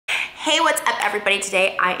Hey, what's up everybody?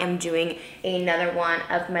 Today I am doing another one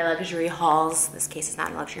of my luxury hauls. This case is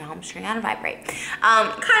not a luxury haul, I'm just turning on a vibrate.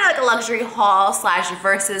 Kind of like a luxury haul slash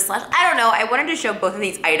versus slash, I don't know. I wanted to show both of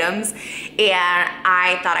these items and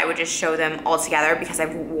I thought I would just show them all together because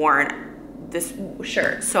I've worn this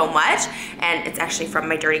shirt so much and it's actually from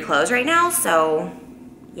my dirty clothes right now, so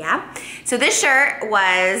yeah. So this shirt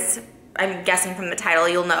was, I'm guessing from the title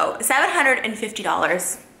you'll know,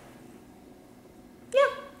 $750. Yeah,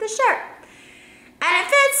 this shirt. And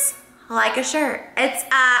it fits like a shirt. It's,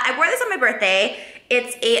 I wore this on my birthday.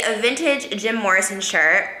 It's a vintage Jim Morrison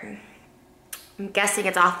shirt. I'm guessing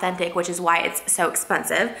it's authentic, which is why it's so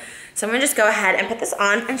expensive. So I'm gonna just go ahead and put this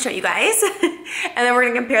on and show you guys. And then we're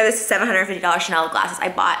gonna compare this to $750 Chanel glasses I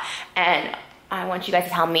bought. And I want you guys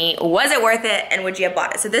to tell me, was it worth it and would you have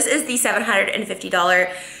bought it? So this is the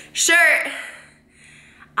 $750 shirt.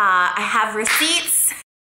 I have receipts.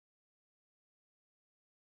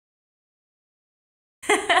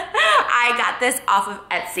 I got this off of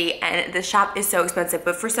Etsy and the shop is so expensive,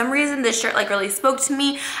 but for some reason this shirt like really spoke to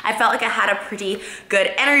me. I felt like I had a pretty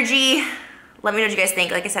good energy. Let me know what you guys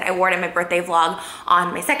think. Like I said, I wore it in my birthday vlog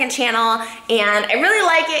on my second channel and I really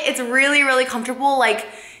like it. It's really, really comfortable. Like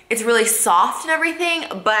it's really soft and everything,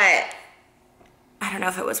 but I don't know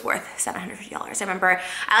if it was worth $750. I remember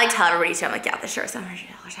I like tell everybody too, I'm like, yeah, this shirt is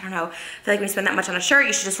 $750. I don't know. I feel like when you spend that much on a shirt,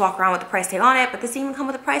 you should just walk around with the price tag on it, but this didn't even come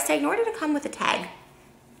with a price tag, nor did it come with a tag.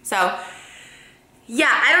 So yeah,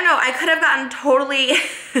 I don't know. I could have gotten totally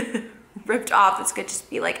ripped off. This could just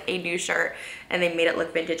be like a new shirt and they made it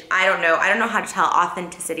look vintage. I don't know. I don't know how to tell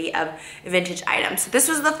authenticity of vintage items. So this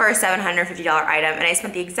was the first $750 item and I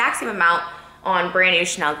spent the exact same amount on brand new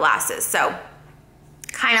Chanel glasses. So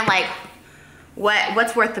kind of like,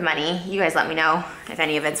 what's worth the money? You guys let me know if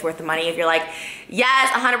any of it's worth the money. If you're like, yes,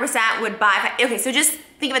 100% would buy. Okay, so just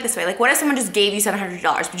think of it this way. Like what if someone just gave you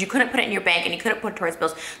 $700, but you couldn't put it in your bank and you couldn't put it towards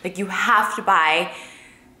bills? Like you have to buy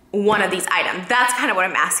one of these items. That's kind of what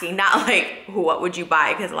I'm asking. Not like, what would you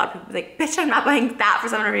buy? Because a lot of people are like, bitch, I'm not buying that for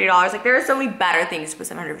 $750. Like there are so many better things to put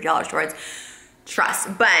 $750 towards.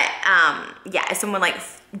 Trust. But yeah, if someone like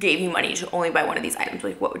gave you money to only buy one of these items,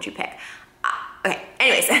 like what would you pick? Okay,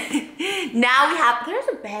 anyways, now we have, there's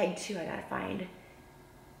a bag too I gotta find.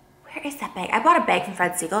 Where is that bag? I bought a bag from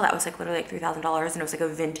Fred Segal that was like literally like $3,000 and it was like a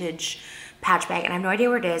vintage patch bag and I have no idea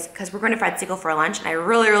where it is because we're going to Fred Segal for lunch and I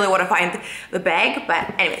really, really want to find the bag.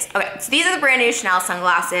 But anyways, okay, so these are the brand new Chanel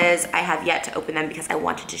sunglasses. I have yet to open them because I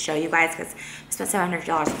wanted to show you guys because I spent $700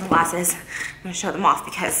 on sunglasses. I'm gonna show them off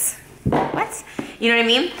because, what? You know what I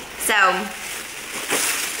mean? So,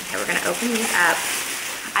 okay, we're gonna open these up.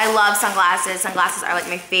 I love sunglasses. Sunglasses are like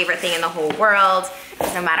my favorite thing in the whole world.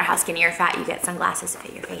 No matter how skinny or fat, you get sunglasses to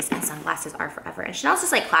fit your face and sunglasses are forever. And Chanel's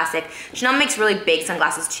just like classic. Chanel makes really big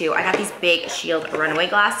sunglasses too. I got these big Shield runway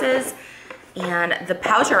glasses and the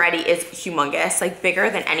pouch already is humongous, like bigger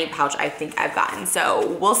than any pouch I think I've gotten.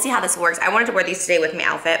 So we'll see how this works. I wanted to wear these today with my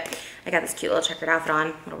outfit. I got this cute little checkered outfit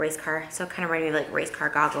on, little race car. So it kind of reminded me of like race car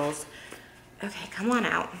goggles. Okay, come on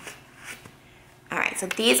out. All right, so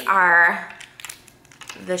these are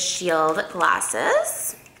the Shield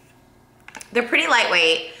glasses. They're pretty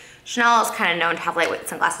lightweight. Chanel is kind of known to have lightweight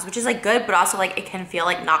sunglasses, which is like good, but also like it can feel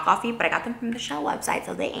like knockoffy, but I got them from the Chanel website,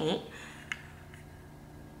 so they ain't.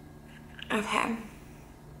 Okay.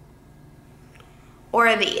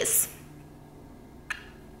 Or these.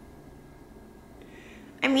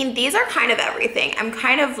 I mean, these are kind of everything. I'm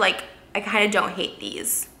kind of like, I kind of don't hate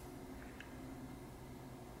these.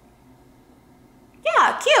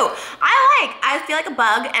 Yeah, cute. I feel like a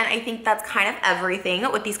bug and I think that's kind of everything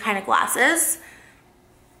with these kind of glasses.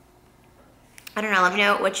 I don't know, let me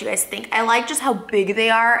know what you guys think. I like just how big they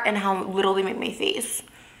are and how little they make my face.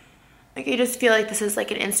 Like I just feel like this is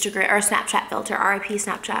like an Instagram or a Snapchat filter, RIP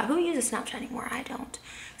Snapchat. Who uses Snapchat anymore? I don't,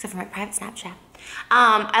 except for my private Snapchat.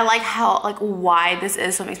 I like how like wide this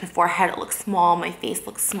is, so it makes my forehead look small, my face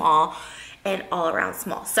looks small, and all around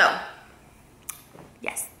small. So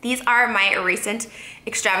yes, these are my recent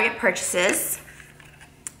extravagant purchases.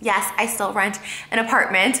 Yes, I still rent an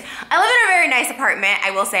apartment. I live in a very nice apartment. I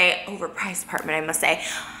will say, overpriced apartment, I must say.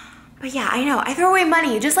 But yeah, I know, I throw away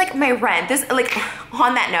money, just like my rent. This, like,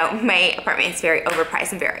 on that note, my apartment is very overpriced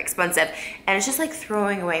and very expensive. And it's just like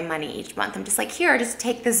throwing away money each month. I'm just like, here, just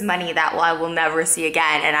take this money that I will never see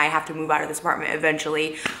again and I have to move out of this apartment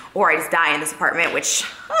eventually, or I just die in this apartment, which,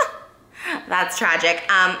 that's tragic.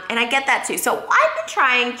 And I get that too. So I've been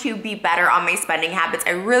trying to be better on my spending habits. I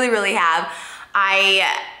really, really have.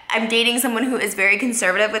 I'm dating someone who is very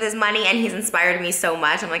conservative with his money and he's inspired me so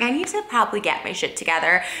much. I'm like, I need to probably get my shit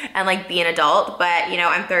together and like be an adult, but you know,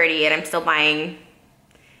 I'm 30 and I'm still buying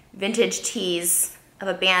vintage tees of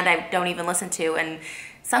a band I don't even listen to, and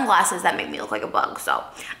sunglasses that make me look like a bug. So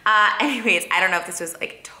anyways, I don't know if this was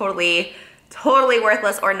like totally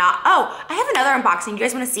worthless or not. Oh, I have another unboxing. You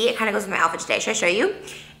guys want to see? It kind of goes with my outfit today. Should I show you?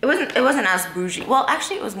 It wasn't as bougie. Well,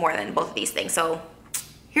 actually it was more than both of these things. So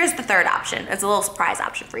here's the third option. It's a little surprise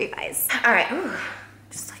option for you guys. All right, ooh,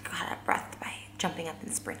 just like got out of breath by jumping up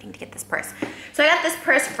and sprinting to get this purse. So I got this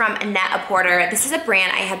purse from Net-a-Porter. This is a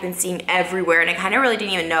brand I have been seeing everywhere, and I kind of really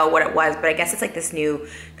didn't even know what it was, but I guess it's like this new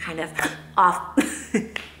kind of off,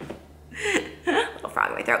 little frog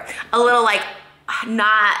in my throat. A little like,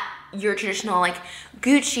 not your traditional like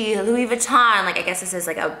Gucci, Louis Vuitton. Like I guess this is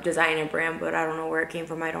like a designer brand, but I don't know where it came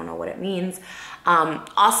from. I don't know what it means.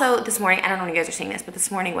 Also this morning, I don't know when you guys are seeing this, but this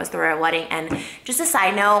morning was the royal wedding, and just a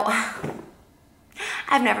side note,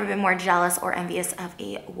 I've never been more jealous or envious of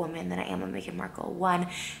a woman than I am of Meghan Markle. One,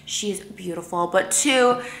 she's beautiful, but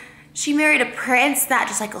two, she married a prince that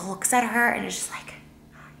just like looks at her and is just like,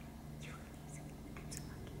 you look amazing. I'm so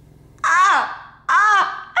lucky.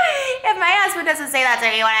 If my husband doesn't say that to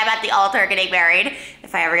me when I'm at the altar getting married,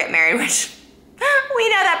 if I ever get married, which we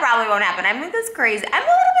know that probably won't happen. I'm this crazy. I'm a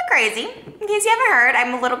little bit crazy. In case you haven't heard,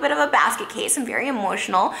 I'm a little bit of a basket case. I'm very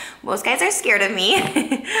emotional. Most guys are scared of me.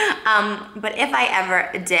 But if I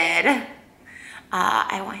ever did,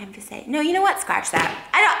 I want him to say, no, you know what? Scratch that.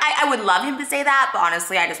 I would love him to say that, but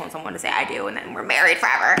honestly, I just want someone to say I do, and then we're married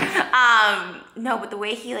forever. No, but the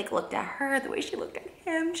way he like looked at her, the way she looked at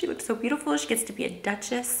him, she looked so beautiful. She gets to be a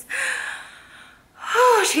duchess.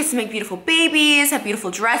 Oh, she gets to make beautiful babies, have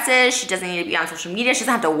beautiful dresses. She doesn't need to be on social media. She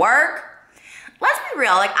doesn't have to work. Let's be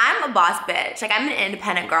real, like I'm a boss bitch. Like I'm an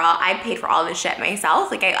independent girl. I paid for all this shit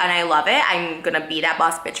myself. Like and I love it. I'm gonna be that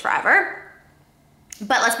boss bitch forever.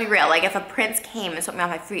 But let's be real, like if a prince came and swept me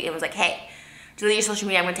off my feet and was like, hey, delete your social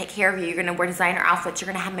media, I'm gonna take care of you. You're gonna wear designer outfits. You're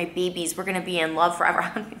gonna have my babies. We're gonna be in love forever.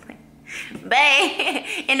 I'm like, bae,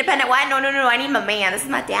 independent what? No, I need my man. This is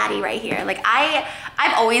my daddy right here. Like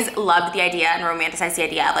I've always loved the idea and romanticized the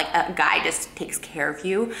idea of like a guy just takes care of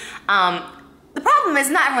you. The problem is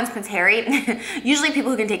not everyone's Prince Harry. Usually people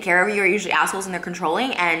who can take care of you are usually assholes and they're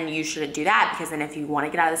controlling, and you shouldn't do that, because then if you want to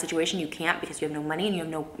get out of the situation, you can't because you have no money and you have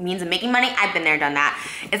no means of making money. I've been there, done that.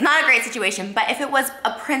 It's not a great situation, but if it was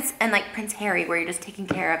a prince and like Prince Harry where you're just taken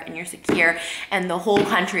care of and you're secure and the whole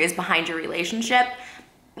country is behind your relationship,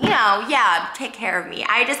 you know, yeah, take care of me.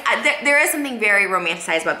 There is something very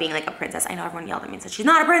romanticized about being like a princess. I know everyone yelled at me and said she's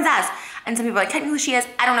not a princess, and some people are like, technically she is.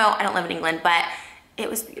 I don't know, I don't live in England, but it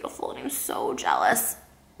was beautiful and I'm so jealous.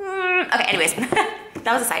 Okay, anyways, that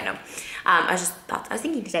was a side note. I was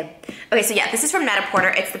thinking today. Okay, so yeah, this is from Net-a-Porter.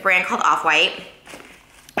 It's the brand called Off-White.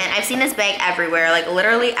 And I've seen this bag everywhere, like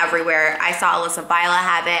literally everywhere. I saw Alyssa Viola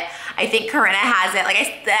have it. I think Corinna has it. Like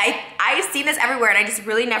I've seen this everywhere, and I just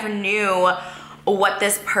really never knew what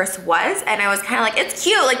this purse was. And I was kind of like, it's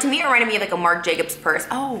cute. Like to me, it reminded me of like a Marc Jacobs purse.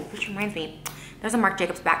 Oh, which reminds me. There's a Marc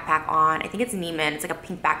Jacobs backpack on. I think it's Neiman. It's like a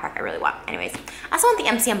pink backpack I really want. Anyways, I also want the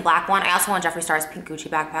MCM black one. I also want Jeffree Star's pink Gucci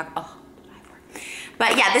backpack. Oh,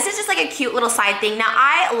 but yeah, this is just like a cute little side thing. Now,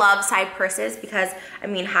 I love side purses because, I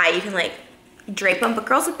mean, hi, you can like drape them, but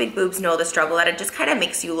girls with big boobs know the struggle that it just kind of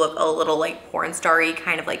makes you look a little like porn star-y,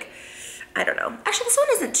 kind of like, I don't know. Actually, this one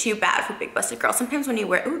isn't too bad for big busted girls. Sometimes when you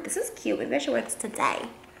wear, ooh, this is cute. Maybe I should wear this today.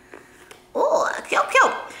 Oh, cute.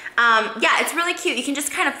 Yeah, it's really cute. You can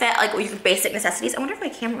just kind of fit like your basic necessities. I wonder if my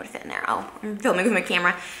camera would fit in there. Oh, I'm filming with my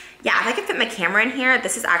camera. Yeah, if I could fit my camera in here,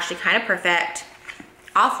 this is actually kind of perfect.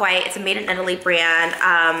 Off-White, it's a made in Italy brand.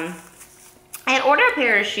 I had ordered a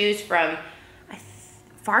pair of shoes from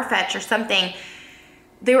Farfetch or something.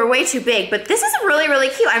 They were way too big, but this is really, really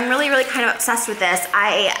cute. I'm really, really kind of obsessed with this.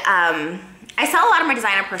 I sell a lot of my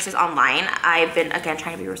designer purses online. I've been, again,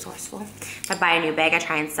 trying to be resourceful. If I buy a new bag, I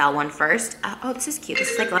try and sell one first. Oh, this is cute.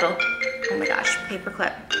 This is like a little, oh my gosh, paper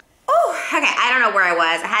clip. Oh, okay, I don't know where I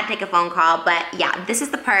was. I had to take a phone call, but yeah, this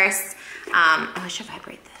is the purse. Oh, I should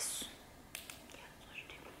vibrate this.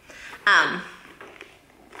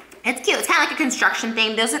 It's cute. It's kind of like a construction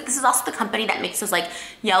thing. This is also the company that makes those like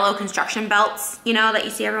yellow construction belts, you know, that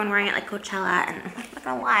you see everyone wearing at like Coachella. And I'm not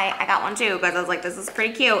gonna lie, I got one too because I was like, this is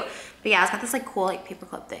pretty cute. But yeah, it's got this like cool like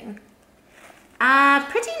paperclip thing.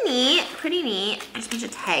 Pretty neat, pretty neat. There's a bunch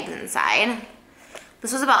of tags inside.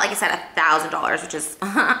 This was about, like I said, $1,000, which is a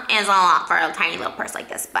lot for a tiny little purse like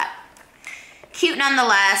this, but cute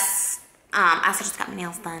nonetheless. I also just got my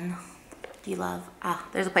nails done. Do you love?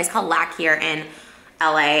 There's a place called Lack here in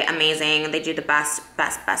LA. Amazing. They do the best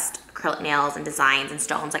acrylic nails and designs and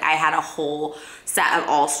stones. Like I had a whole set of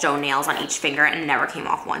all stone nails on each finger and it never came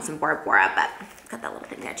off once in Bora Bora, but got that little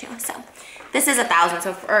thing there too. So this is $1,000.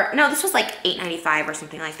 So no, this was like $8.95 or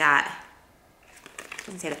something like that.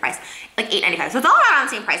 doesn't say the price, like $8.95. So it's all around the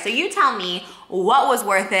same price. So you tell me what was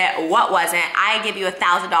worth it, what wasn't. I give you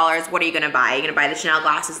 $1,000. What are you gonna buy? Are you gonna buy the Chanel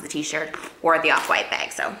glasses, the t-shirt, or the off-white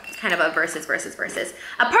bag? So it's kind of a versus. A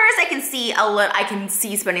purse I can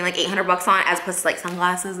see spending like $800 on, as opposed to like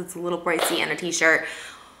sunglasses. It's a little pricey, and a t-shirt.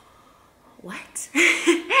 What?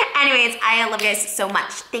 Anyways, I love you guys so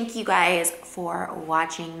much. Thank you guys for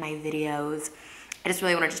watching my videos. I just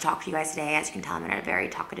really wanted to talk to you guys today. As you can tell, I'm in a very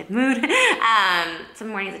talkative mood. Some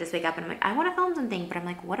mornings I just wake up and I'm like, I want to film something, but I'm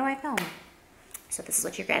like, what do I film? So this is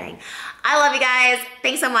what you're getting. I love you guys.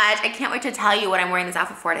 Thanks so much. I can't wait to tell you what I'm wearing this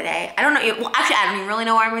outfit for today. I don't know. Well, actually, I don't even really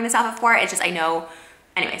know what I'm wearing this outfit for. It's just I know.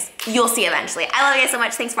 Anyways, you'll see eventually. I love you guys so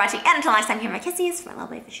much. Thanks for watching. And until next time, here are my kisses for my little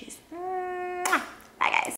baby fishies. Bye, guys.